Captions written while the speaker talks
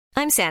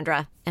I'm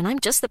Sandra, and I'm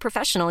just the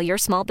professional your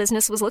small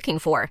business was looking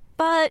for.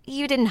 But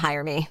you didn't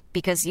hire me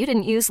because you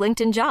didn't use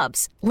LinkedIn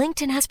Jobs.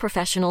 LinkedIn has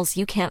professionals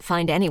you can't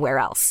find anywhere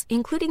else,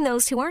 including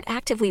those who aren't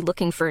actively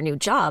looking for a new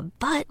job,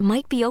 but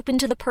might be open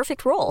to the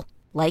perfect role,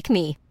 like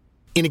me.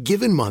 In a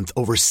given month,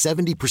 over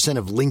 70%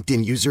 of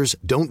LinkedIn users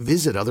don't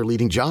visit other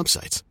leading job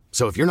sites.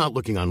 So if you're not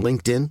looking on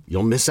LinkedIn,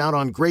 you'll miss out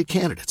on great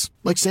candidates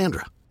like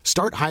Sandra.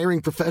 Start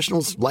hiring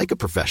professionals like a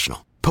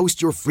professional.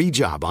 Post your free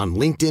job on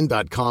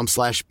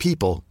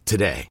linkedin.com/people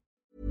today.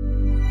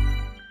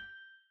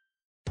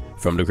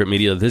 From Decrypt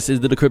Media, this is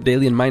the Decrypt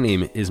Daily, and my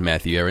name is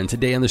Matthew Aaron.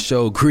 Today on the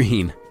show,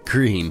 green,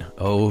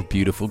 oh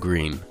beautiful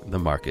green. The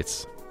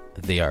markets,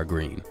 they are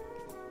green.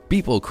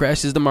 Beeple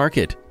crashes the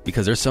market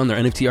because they're selling their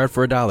NFT art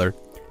for $1.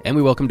 And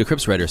we welcome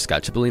Decrypt's writer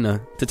Scott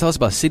Cipollina to tell us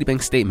about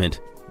Citibank's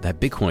statement that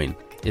Bitcoin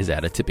is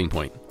at a tipping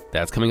point.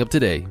 That's coming up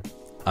today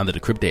on the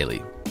Decrypt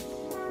Daily.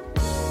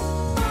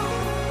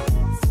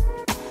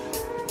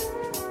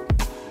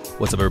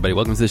 What's up, everybody?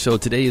 Welcome to the show.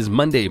 Today is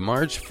Monday,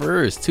 March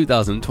 1st,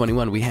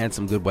 2021. We had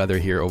some good weather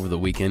here over the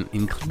weekend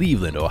in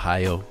Cleveland,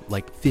 Ohio,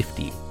 like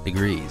 50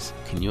 degrees.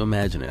 Can you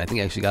imagine it? I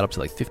think it actually got up to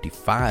like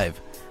 55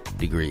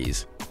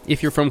 degrees.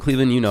 If you're from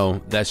Cleveland, you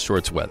know that's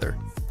shorts weather.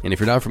 And if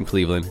you're not from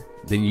Cleveland,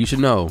 then you should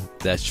know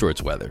that's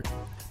shorts weather.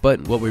 But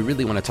what we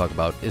really want to talk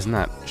about is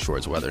not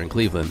shorts weather in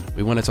Cleveland.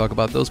 We want to talk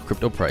about those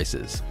crypto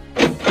prices.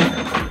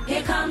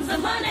 Here comes the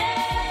money.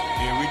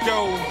 Here we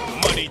go.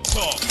 Money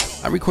talk.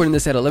 I'm recording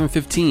this at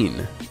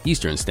 11:15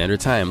 Eastern Standard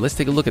Time. Let's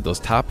take a look at those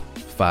top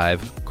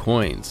 5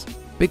 coins.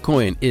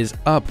 Bitcoin is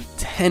up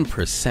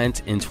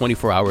 10% in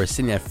 24 hours,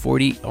 sitting at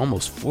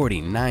almost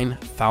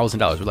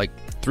 $49,000. We're like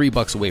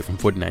 $3 away from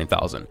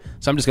 $49,000.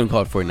 So I'm just going to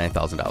call it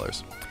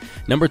 $49,000.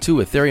 Number 2,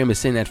 Ethereum is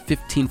sitting at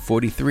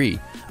 $15.43,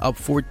 up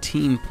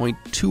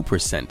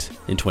 14.2%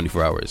 in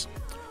 24 hours.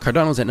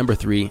 Cardano's at number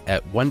 3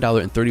 at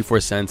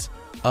 $1.34,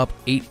 up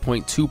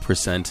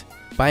 8.2%.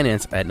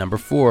 Binance at number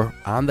 4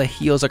 on the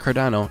heels of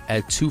Cardano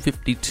at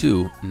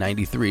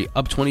 $252.93,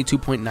 up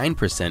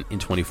 22.9% in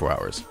 24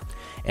 hours.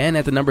 And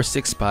at the number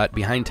 6 spot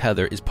behind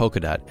Tether is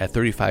Polkadot at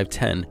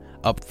 $35.10,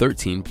 up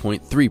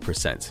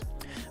 13.3%.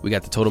 We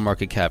got the total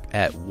market cap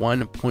at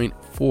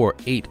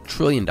 $1.48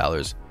 trillion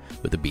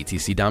with a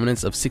BTC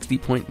dominance of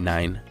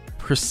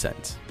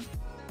 60.9%.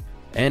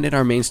 And in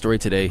our main story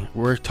today,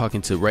 we're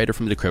talking to writer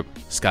from Decrypt,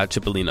 Scott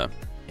Cipollina,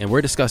 and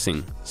we're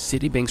discussing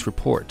Citibank's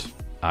report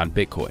on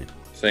Bitcoin.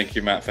 Thank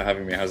you, Matt, for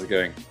having me. How's it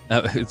going?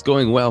 It's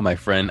going well, my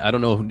friend. I don't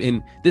know.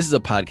 This is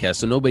a podcast,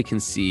 so nobody can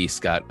see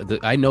Scott.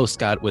 I know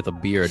Scott with a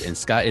beard, and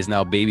Scott is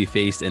now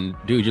baby-faced. And,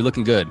 dude, you're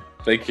looking good.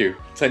 Thank you.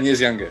 10 years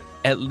younger.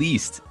 At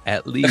least.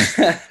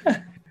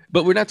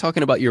 But we're not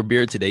talking about your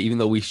beard today, even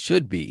though we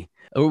should be.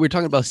 We're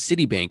talking about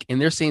Citibank,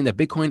 and they're saying that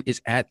Bitcoin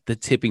is at the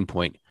tipping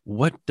point.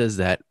 What does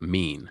that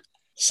mean?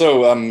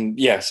 So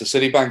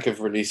Citibank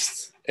have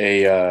released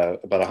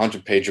about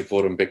 100-page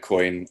report on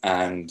Bitcoin,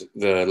 and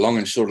the long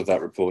and short of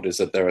that report is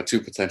that there are 2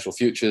 potential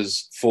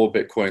futures for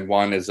Bitcoin.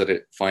 One is that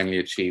it finally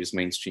achieves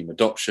mainstream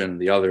adoption.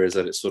 The other is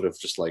that it sort of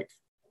just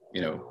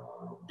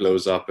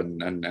blows up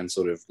and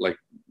sort of like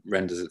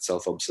renders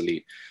itself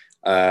obsolete.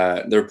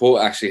 The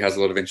report actually has a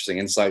lot of interesting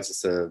insights as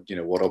to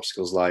what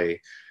obstacles lie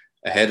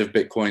ahead of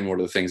Bitcoin, what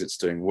are the things it's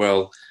doing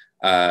well,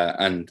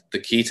 and the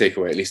key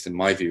takeaway, at least in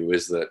my view,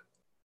 is that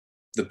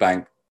the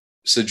bank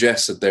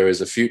suggests that there is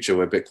a future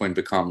where Bitcoin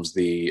becomes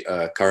the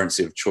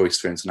currency of choice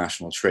for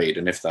international trade.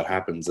 And if that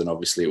happens, then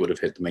obviously it would have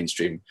hit the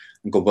mainstream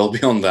and go well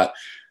beyond that.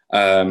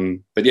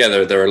 But yeah,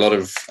 there are a lot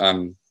of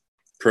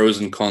pros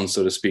and cons,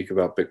 so to speak,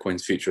 about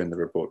Bitcoin's future in the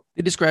report.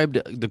 They described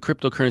the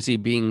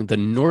cryptocurrency being the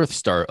North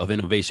Star of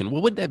innovation.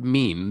 What would that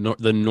mean,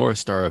 the North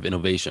Star of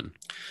innovation?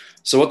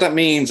 So what that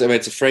means,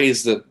 it's a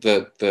phrase that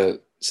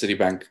the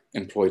Citibank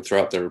employed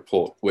throughout their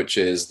report, which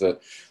is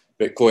that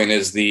Bitcoin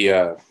is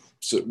the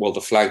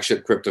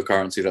flagship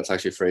cryptocurrency. That's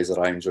actually a phrase that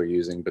I enjoy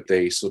using, but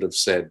they sort of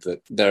said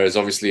that there is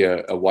obviously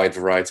a wide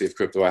variety of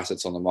crypto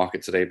assets on the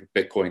market today, but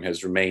Bitcoin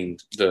has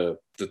remained the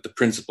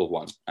principal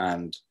one.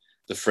 And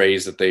the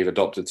phrase that they've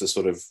adopted to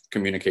sort of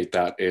communicate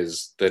that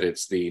is that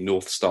it's the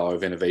North Star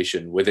of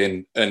innovation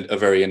within a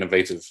very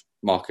innovative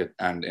market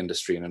and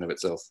industry in and of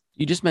itself.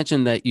 You just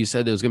mentioned that you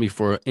said it was going to be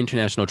for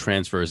international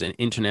transfers and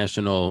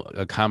international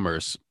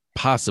commerce.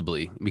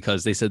 Possibly,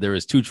 because they said there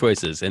is 2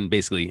 choices, and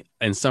basically,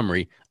 in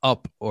summary,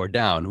 up or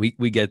down.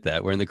 We get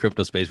that. We're in the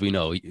crypto space. We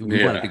know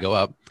we want it to go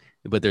up,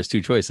 but there's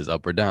 2 choices,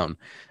 up or down.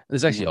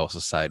 There's actually also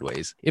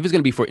sideways. If it's going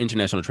to be for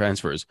international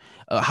transfers,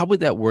 how would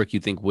that work, you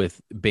think, with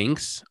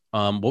banks?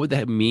 What would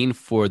that mean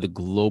for the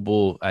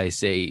global,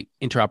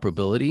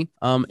 interoperability?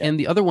 And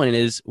the other one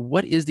is,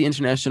 what is the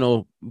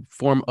international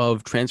form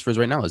of transfers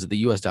right now? Is it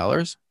the US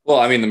dollars?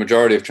 Well, the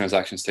majority of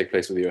transactions take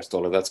place with the US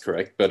dollar. That's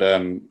correct. But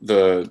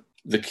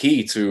the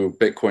key to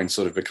Bitcoin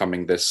sort of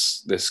becoming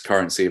this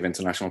currency of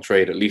international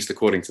trade, at least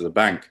according to the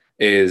bank,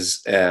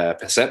 is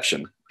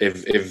perception.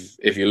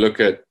 If you look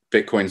at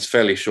Bitcoin's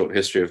fairly short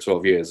history of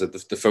 12 years,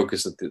 the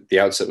focus at the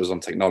outset was on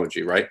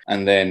technology, right?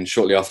 And then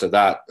shortly after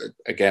that,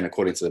 again,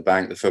 according to the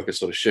bank, the focus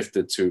sort of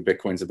shifted to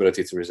Bitcoin's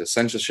ability to resist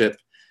censorship,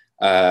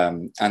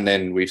 And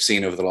then we've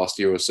seen over the last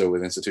year or so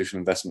with institutional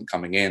investment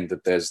coming in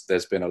that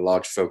there's been a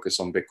large focus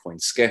on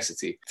Bitcoin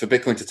scarcity. For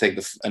Bitcoin to take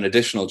an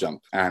additional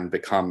jump and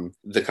become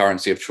the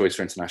currency of choice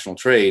for international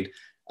trade,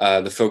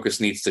 the focus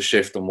needs to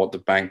shift on what the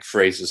bank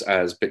phrases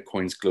as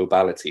Bitcoin's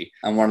globality.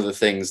 And one of the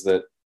things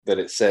that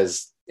it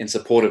says in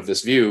support of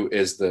this view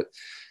is that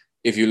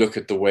if you look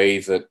at the way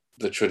that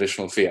the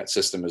traditional fiat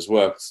system has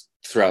worked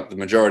throughout the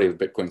majority of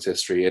Bitcoin's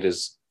history, it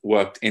has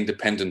worked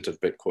independent of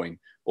Bitcoin,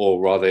 or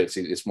rather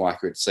it's more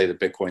accurate to say that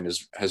Bitcoin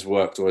has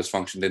worked or has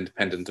functioned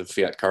independent of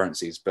fiat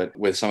currencies. But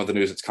with some of the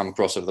news that's come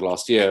across over the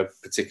last year,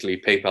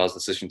 particularly PayPal's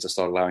decision to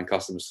start allowing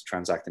customers to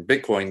transact in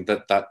Bitcoin,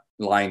 that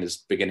line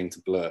is beginning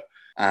to blur.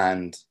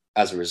 And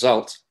as a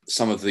result,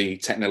 some of the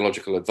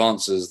technological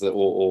advances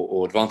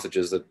or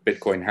advantages that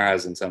Bitcoin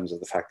has in terms of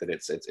the fact that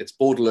it's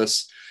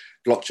borderless,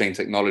 blockchain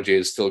technology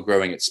is still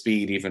growing at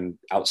speed, even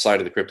outside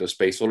of the crypto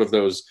space, all of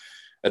those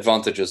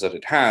advantages that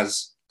it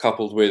has,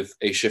 coupled with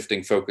a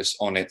shifting focus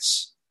on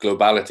its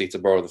globality, to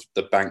borrow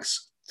the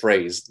bank's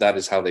phrase, that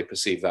is how they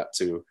perceive that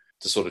to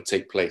sort of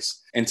take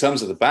place. In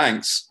terms of the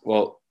banks,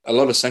 well, a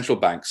lot of central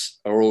banks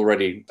are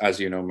already, as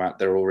you know, Matt,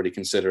 they're already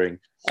considering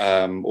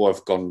or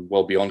have gone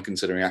well beyond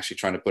considering actually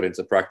trying to put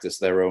into practice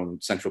their own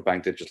central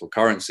bank digital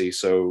currency.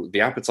 So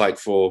the appetite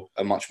for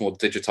a much more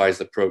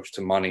digitized approach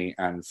to money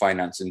and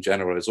finance in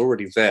general is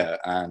already there.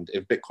 And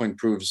if Bitcoin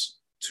proves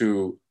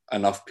to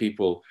enough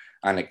people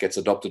and it gets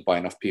adopted by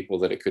enough people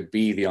that it could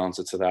be the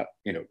answer to that,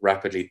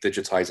 rapidly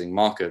digitizing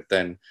market,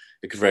 then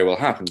it could very well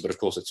happen. But of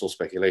course, it's all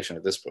speculation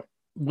at this point.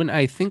 When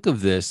I think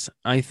of this,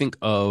 I think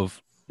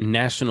of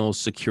national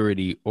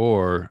security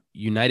or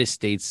United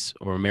States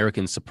or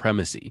American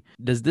supremacy.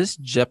 Does this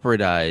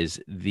jeopardize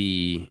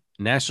the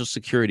national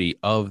security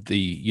of the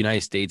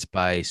United States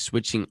by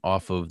switching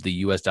off of the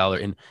US dollar?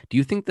 And do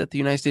you think that the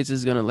United States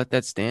is going to let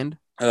that stand?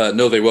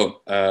 No, they won't.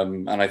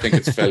 And I think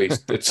it's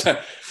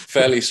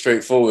fairly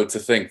straightforward to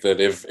think that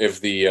if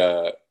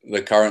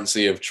the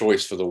currency of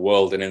choice for the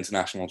world in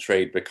international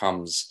trade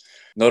becomes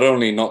not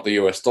only not the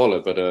US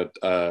dollar, but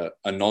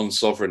a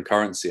non-sovereign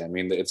currency. I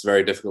mean, it's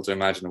very difficult to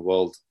imagine a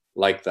world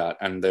like that.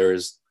 And there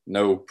is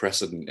no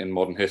precedent in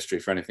modern history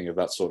for anything of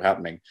that sort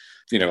happening.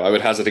 I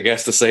would hazard a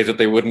guess to say that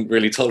they wouldn't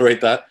really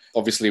tolerate that.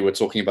 Obviously, we're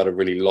talking about a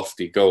really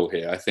lofty goal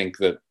here. I think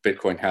that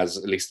Bitcoin has,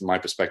 at least in my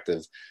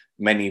perspective,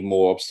 many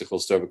more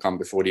obstacles to overcome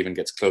before it even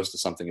gets close to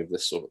something of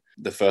this sort.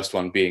 The first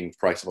one being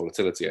price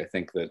volatility. I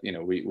think that,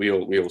 we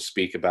all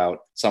speak about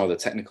some of the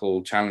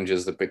technical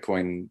challenges that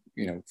Bitcoin,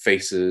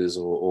 faces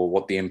or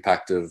what the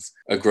impact of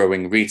a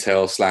growing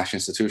retail /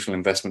 institutional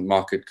investment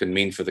market can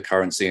mean for the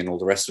currency and all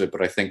the rest of it.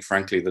 But I think,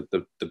 frankly, that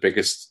the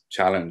biggest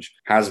challenge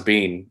has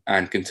been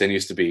and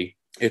continues to be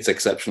its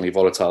exceptionally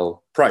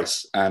volatile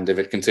price. And if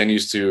it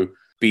continues to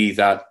be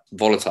that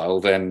volatile,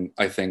 then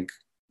I think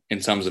in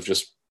terms of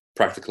just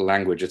practical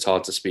language, it's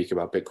hard to speak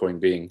about Bitcoin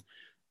being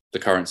the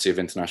currency of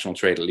international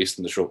trade, at least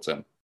in the short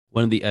term.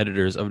 One of the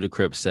editors of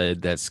Decrypt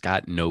said that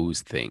Scott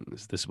knows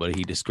things. This is what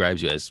he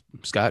describes you as.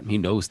 Scott, he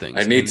knows things.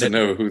 I need to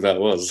know who that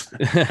was.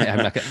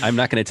 I'm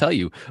not going to tell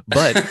you,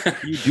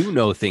 but you do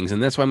know things.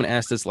 And that's why I'm going to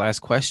ask this last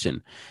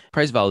question.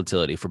 Price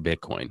volatility for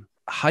Bitcoin.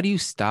 How do you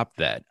stop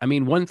that? I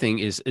mean, one thing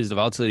is the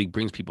volatility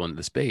brings people into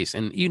the space.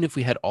 And even if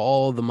we had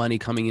all the money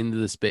coming into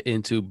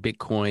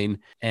Bitcoin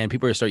and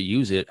people are start to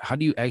use it, how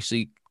do you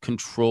actually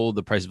control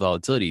the price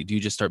volatility? Do you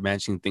just start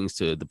matching things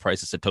to the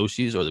price of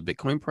Satoshis or the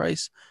Bitcoin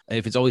price?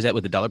 If it's always at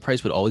with the dollar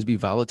price would always be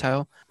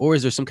volatile? Or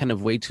is there some kind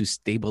of way to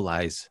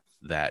stabilize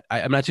that?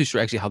 I'm not too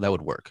sure actually how that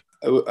would work.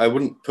 I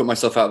wouldn't put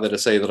myself out there to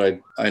say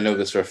that I know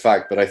this for a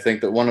fact, but I think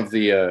that one of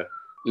the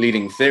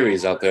leading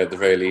theories out there at the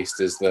very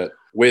least is that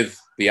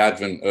with the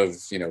advent of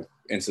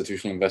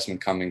institutional investment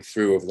coming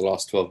through over the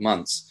last 12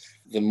 months,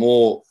 the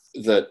more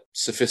that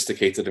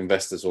sophisticated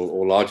investors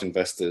or large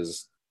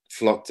investors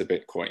flock to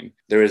Bitcoin,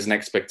 there is an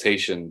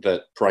expectation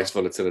that price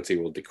volatility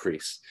will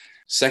decrease.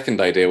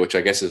 Second idea, which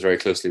I guess is very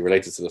closely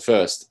related to the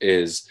first,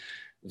 is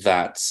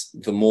that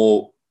the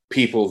more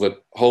people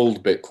that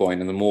hold Bitcoin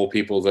and the more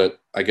people that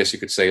I guess you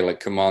could say like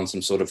command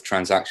some sort of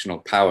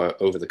transactional power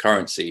over the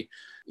currency,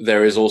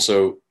 there is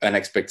also an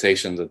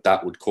expectation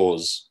that would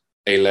cause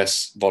a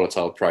less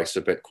volatile price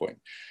for Bitcoin.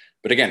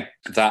 But again,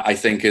 that I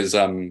think is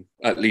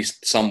at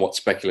least somewhat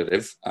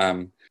speculative.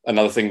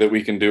 Another thing that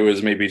we can do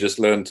is maybe just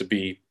learn to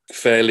be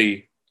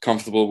fairly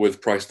comfortable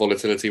with price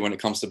volatility when it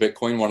comes to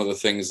Bitcoin. One of the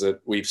things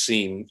that we've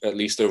seen, at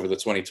least over the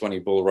 2020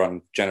 bull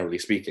run, generally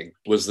speaking,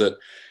 was that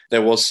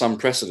there was some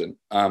precedent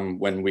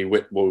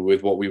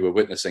with what we were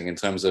witnessing in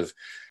terms of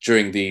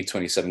during the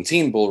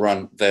 2017 bull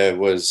run, there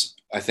was,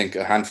 I think,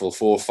 a handful,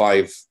 4 or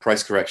 5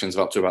 price corrections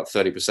of up to about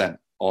 30%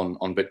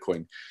 on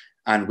Bitcoin.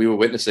 And we were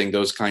witnessing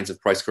those kinds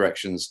of price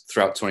corrections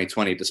throughout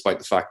 2020, despite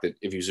the fact that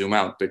if you zoom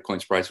out,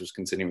 Bitcoin's price was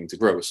continuing to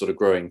grow, sort of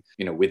growing,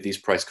 with these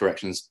price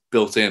corrections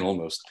built in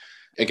almost.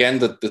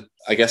 Again,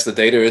 I guess the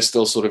data is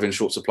still sort of in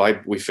short supply.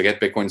 We forget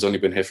Bitcoin's only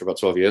been here for about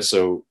 12 years.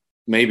 So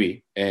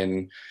maybe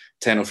in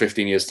 10 or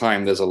 15 years'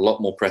 time, there's a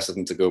lot more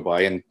precedent to go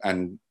by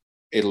and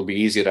it'll be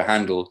easier to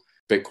handle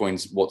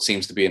Bitcoin's what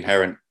seems to be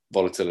inherent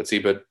volatility.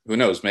 But who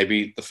knows?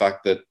 Maybe the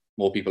fact that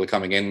more people are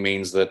coming in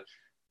means that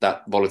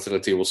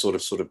volatility will sort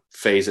of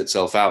phase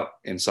itself out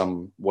in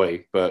some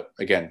way. But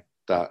again,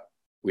 that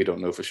we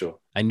don't know for sure.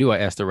 I knew I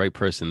asked the right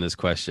person this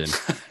question.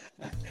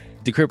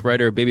 Decrypt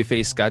writer,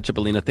 Babyface Scott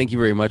Cipollina, thank you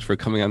very much for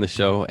coming on the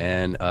show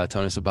and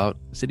telling us about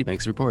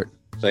Citibank's report.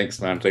 Thanks,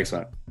 man.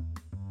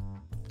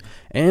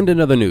 And in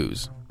other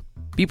news,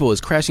 Beeple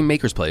is crashing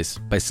Maker's Place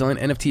by selling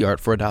NFT art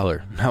for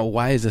 $1. Now,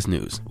 why is this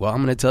news? Well,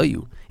 I'm going to tell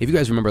you. If you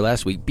guys remember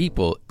last week,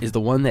 Beeple is the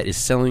one that is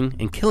selling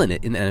and killing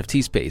it in the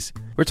NFT space.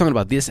 We're talking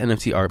about this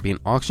NFT art being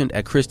auctioned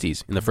at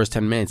Christie's in the first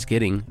 10 minutes,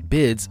 getting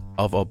bids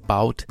of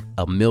about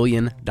 $1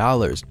 million.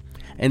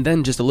 And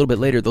then just a little bit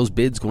later, those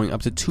bids going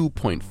up to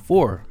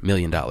 $2.4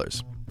 million.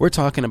 We're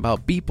talking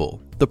about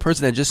Beeple, the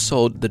person that just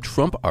sold the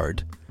Trump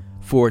art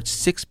for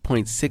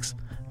 $6.6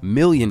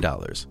 million.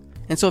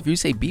 And so if you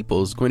say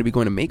Beeple is going to be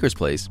going to Maker's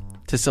Place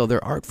to sell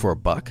their art for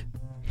 $1,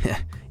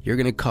 you're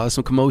going to cause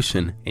some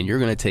commotion and you're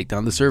going to take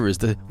down the servers.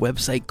 The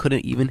website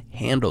couldn't even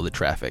handle the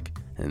traffic.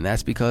 And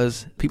that's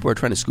because people are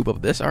trying to scoop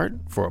up this art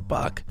for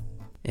 $1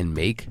 and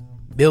make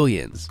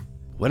billions.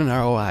 What an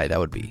ROI that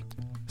would be.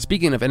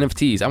 Speaking of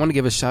NFTs, I want to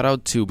give a shout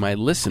out to my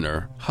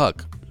listener,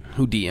 Huck,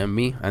 who DM'd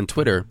me on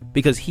Twitter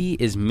because he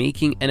is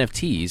making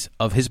NFTs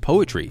of his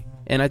poetry.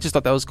 And I just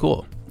thought that was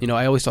cool. You know,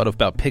 I always thought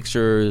about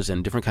pictures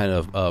and different kind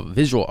of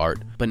visual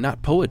art, but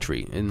not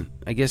poetry. And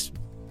I guess,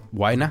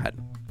 why not?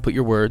 Put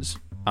your words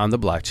on the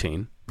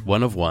blockchain,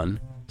 one of one,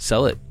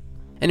 sell it.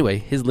 Anyway,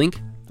 his link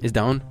is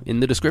down in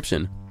the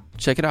description.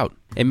 Check it out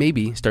and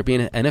maybe start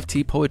being an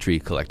NFT poetry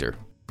collector.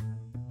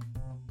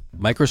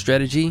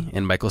 MicroStrategy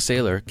and Michael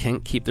Saylor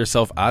can't keep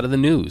themselves out of the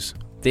news.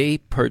 They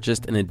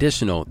purchased an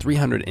additional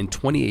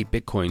 328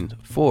 Bitcoin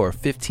for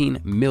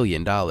 $15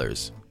 million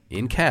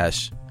in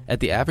cash at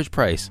the average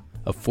price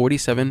of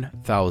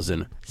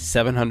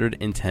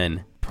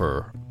 $47,710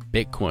 per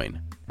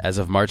Bitcoin. As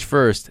of March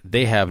 1st,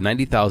 they have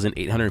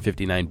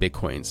 90,859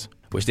 Bitcoins,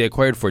 which they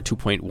acquired for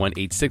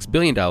 $2.186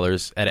 billion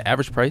at an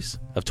average price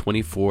of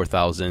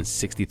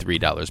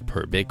 $24,063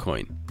 per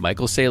Bitcoin.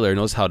 Michael Saylor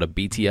knows how to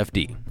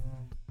BTFD.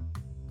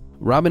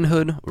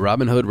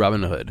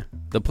 Robinhood,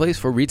 the place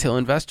for retail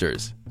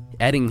investors,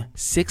 adding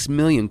 6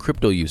 million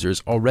crypto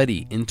users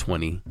already in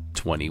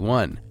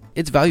 2021.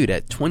 It's valued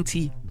at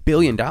 $20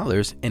 billion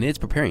and it's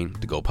preparing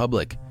to go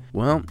public.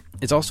 Well,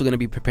 it's also going to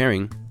be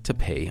preparing to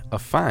pay a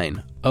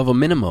fine of a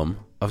minimum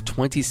of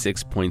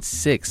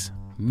 $26.6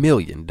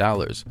 million.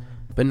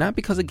 But not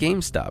because of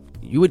GameStop.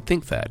 You would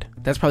think that.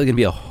 That's probably going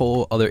to be a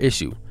whole other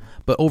issue.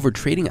 But over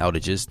trading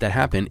outages that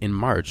happened in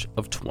March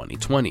of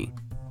 2020.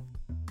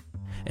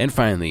 And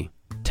finally,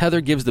 Tether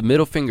gives the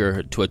middle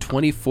finger to a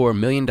 $24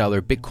 million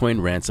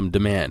Bitcoin ransom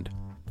demand.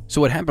 So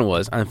what happened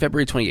was, on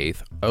February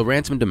 28th, a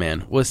ransom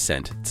demand was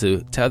sent to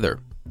Tether.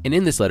 And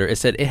in this letter, it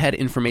said it had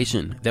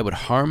information that would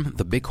harm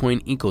the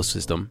Bitcoin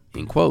ecosystem,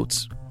 in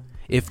quotes,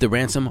 if the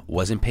ransom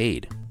wasn't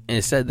paid. And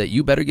it said that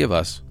you better give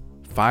us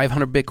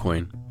 500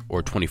 Bitcoin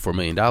or $24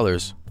 million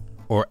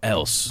or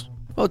else.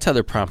 Well,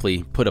 Tether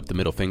promptly put up the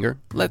middle finger,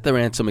 let the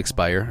ransom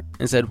expire,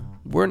 and said,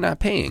 we're not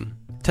paying.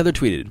 Tether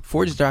tweeted,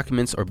 forged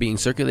documents are being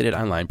circulated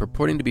online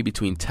purporting to be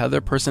between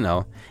Tether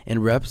personnel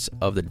and reps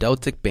of the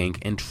Deltic Bank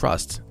and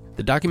Trust.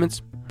 The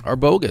documents are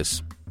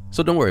bogus.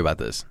 So don't worry about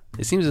this.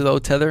 It seems as though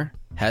Tether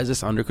has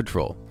this under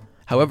control.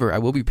 However, I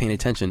will be paying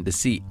attention to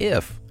see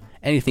if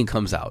anything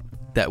comes out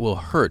that will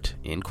hurt,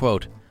 in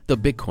quote, the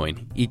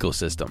Bitcoin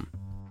ecosystem.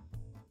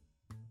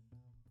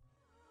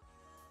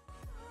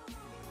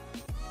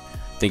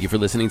 Thank you for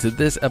listening to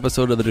this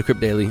episode of the Decrypt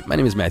Daily. My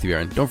name is Matthew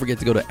Aaron. Don't forget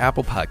to go to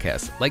Apple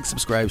Podcasts, like,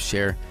 subscribe,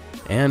 share,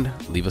 and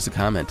leave us a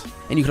comment.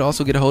 And you can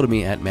also get a hold of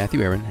me at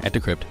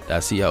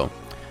matthewaaron@decrypt.co.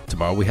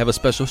 Tomorrow we have a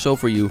special show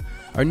for you.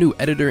 Our new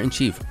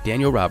editor-in-chief,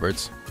 Daniel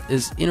Roberts,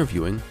 is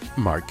interviewing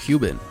Mark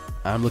Cuban.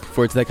 I'm looking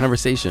forward to that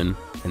conversation,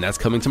 and that's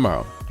coming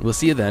tomorrow. We'll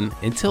see you then.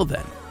 Until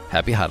then,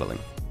 happy hodling.